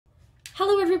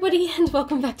Hello everybody and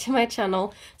welcome back to my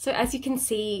channel. So as you can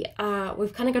see,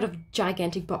 we've kind of got a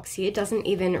gigantic box here. It doesn't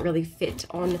even really fit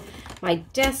on my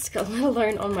desk, let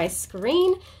alone on my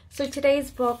screen. So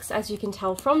today's box, as you can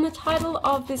tell from the title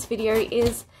of this video,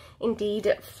 is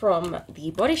indeed from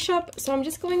the Body Shop. So I'm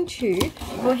just going to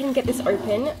go ahead and get this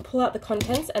open, pull out the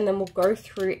contents, and then we'll go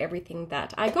through everything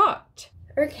that I got.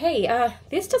 Okay,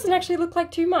 this doesn't actually look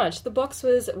like too much. The box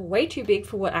was way too big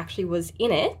for what actually was in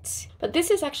it. But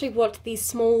this is actually what the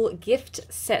small gift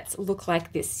sets look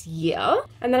like this year.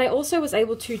 And then I also was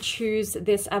able to choose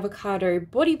this avocado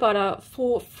body butter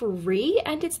for free,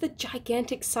 and it's the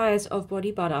gigantic size of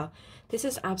body butter. This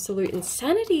is absolute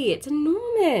insanity. It's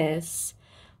enormous.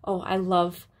 Oh, I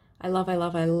love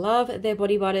their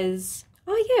body butters.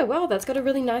 Oh yeah, wow, that's got a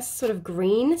really nice sort of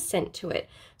green scent to it.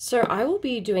 So I will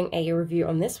be doing a review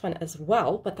on this one as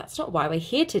well, but that's not why we're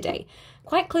here today.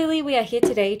 Quite clearly, we are here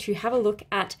today to have a look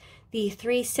at the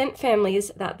 3 scent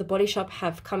families that the Body Shop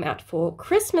have come out for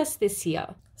Christmas this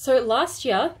year. So last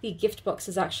year, the gift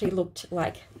boxes actually looked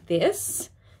like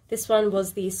this. This one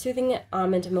was the Soothing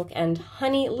Almond Milk and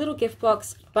Honey little gift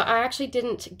box, but I actually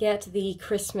didn't get the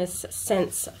Christmas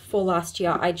scents for last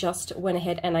year. I just went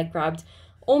ahead and I grabbed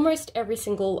almost every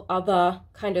single other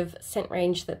kind of scent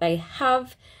range that they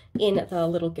have in the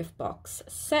little gift box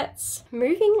sets.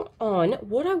 Moving on,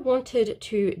 what I wanted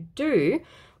to do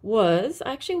was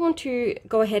I actually want to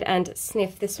go ahead and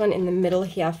sniff this one in the middle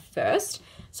here first.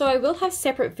 So I will have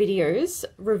separate videos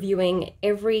reviewing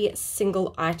every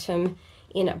single item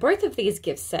in both of these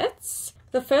gift sets.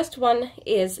 The first one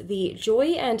is the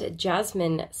Joy and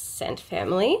Jasmine scent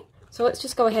family. So let's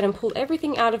just go ahead and pull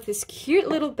everything out of this cute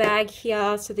little bag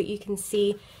here so that you can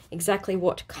see exactly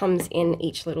what comes in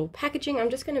each little packaging. I'm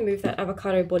just going to move that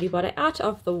avocado body butter out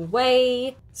of the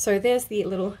way. So there's the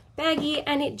little baggie,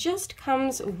 and it just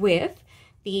comes with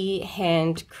the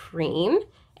hand cream,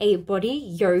 a body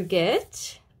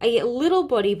yogurt, a little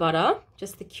body butter,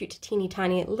 just the cute teeny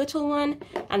tiny little one,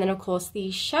 and then of course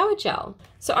the shower gel.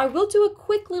 So I will do a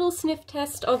quick little sniff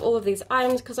test of all of these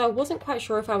items because I wasn't quite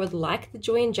sure if I would like the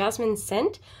Joy and Jasmine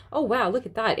scent. Oh wow, look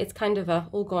at that. It's kind of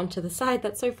all gone to the side.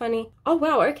 That's so funny. Oh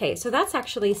wow, okay, so that's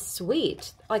actually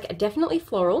sweet. Like definitely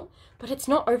floral, but it's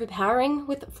not overpowering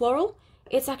with floral.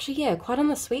 It's actually, yeah, quite on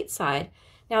the sweet side.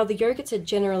 Now the yogurts are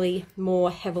generally more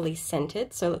heavily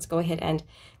scented, so let's go ahead and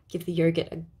give the yogurt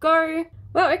a go.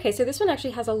 Well, okay, so this one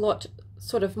actually has a lot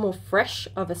sort of more fresh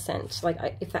of a scent,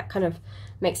 like if that kind of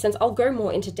makes sense. I'll go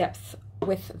more into depth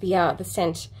with the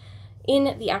scent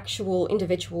in the actual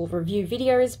individual review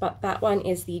videos, but that one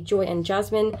is the Joy and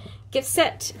Jasmine gift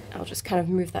set. I'll just kind of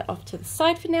move that off to the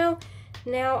side for now.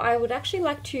 Now I would actually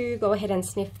like to go ahead and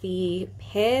sniff the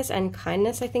Pears and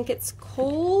Kindness, I think it's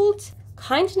called.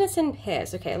 Kindness and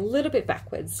Pears, okay, a little bit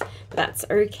backwards, but that's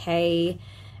okay.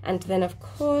 And then of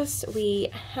course we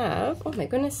have, oh my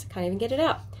goodness, can't even get it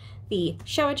out, the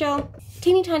shower gel,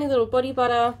 teeny tiny little body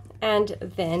butter, and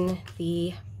then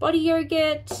the body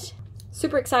yogurt.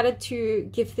 Super excited to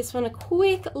give this one a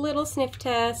quick little sniff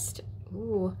test.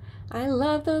 Ooh, I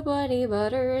love the body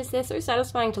butters. They're so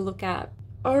satisfying to look at.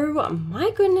 Oh my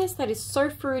goodness, that is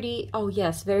so fruity. Oh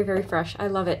yes, very, very fresh. I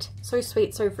love it. So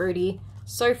sweet, so fruity,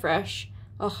 so fresh.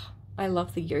 Oh, I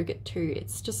love the yogurt too.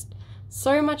 It's just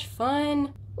so much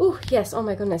fun. Oh yes, oh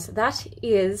my goodness,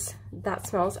 that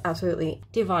smells absolutely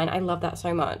divine. I love that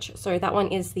so much. So that one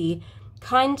is the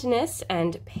Kindness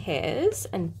and Pears,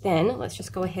 and then let's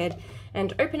just go ahead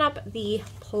and open up the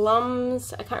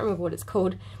plums. I can't remember what it's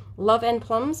called. Love and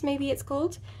Plums, maybe it's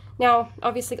called. Now,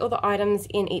 obviously all the items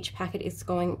in each packet is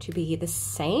going to be the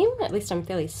same, at least I'm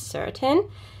fairly certain.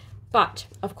 But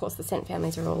of course the scent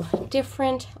families are all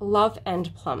different. Love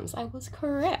and Plums, I was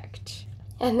correct.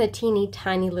 And the teeny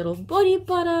tiny little body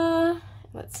butter.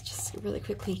 Let's just really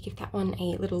quickly give that one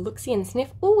a little look-see and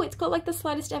sniff. Oh, it's got like the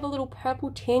slightest ever little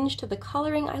purple tinge to the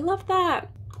coloring. I love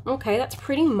that. Okay, that's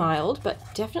pretty mild,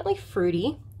 but definitely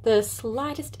fruity. The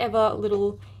slightest ever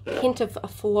little hint of a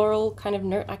floral kind of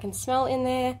note I can smell in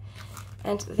there.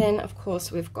 And then of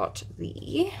course we've got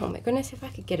the, oh my goodness, if I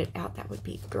could get it out, that would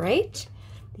be great.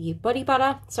 The body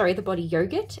butter, sorry, the body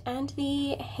yogurt and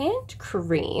the hand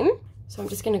cream. So I'm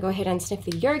just going to go ahead and sniff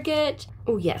the yogurt.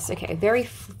 Oh yes, okay, very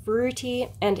fruity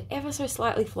and ever so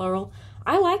slightly floral.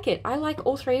 I like it. I like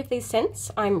all 3 of these scents.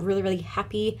 I'm really, really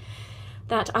happy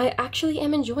that I actually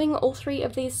am enjoying all 3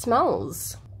 of these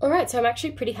smells. Alright, so I'm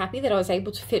actually pretty happy that I was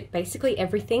able to fit basically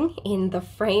everything in the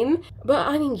frame. But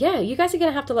I mean, yeah, you guys are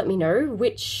going to have to let me know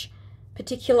which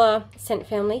particular scent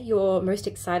family you're most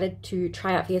excited to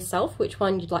try out for yourself, which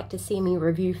one you'd like to see me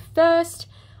review first.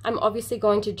 I'm obviously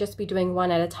going to just be doing one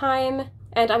at a time.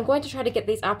 And I'm going to try to get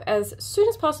these up as soon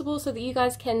as possible so that you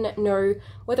guys can know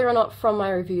whether or not from my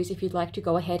reviews if you'd like to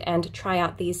go ahead and try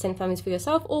out these scent families for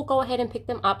yourself or go ahead and pick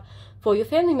them up for your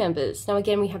family members. Now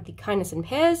again, we have the Kindness and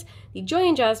Pears, the Joy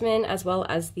and Jasmine, as well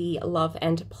as the Love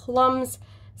and Plums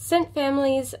scent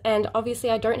families. And obviously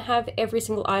I don't have every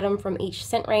single item from each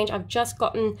scent range. I've just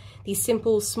gotten these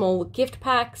simple small gift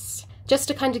packs, just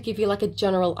to kind of give you like a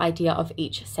general idea of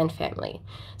each scent family.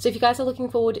 So if you guys are looking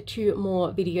forward to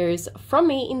more videos from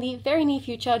me in the very near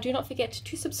future, do not forget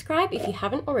to subscribe if you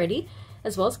haven't already,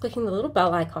 as well as clicking the little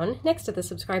bell icon next to the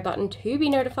subscribe button to be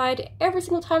notified every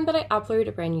single time that I upload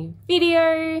a brand new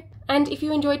video. And if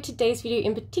you enjoyed today's video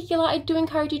in particular, I do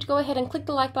encourage you to go ahead and click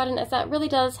the like button, as that really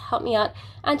does help me out,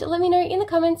 and let me know in the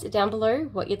comments down below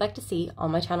what you'd like to see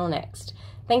on my channel next.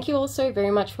 Thank you all so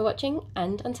very much for watching,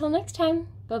 and until next time,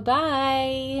 bye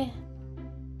bye!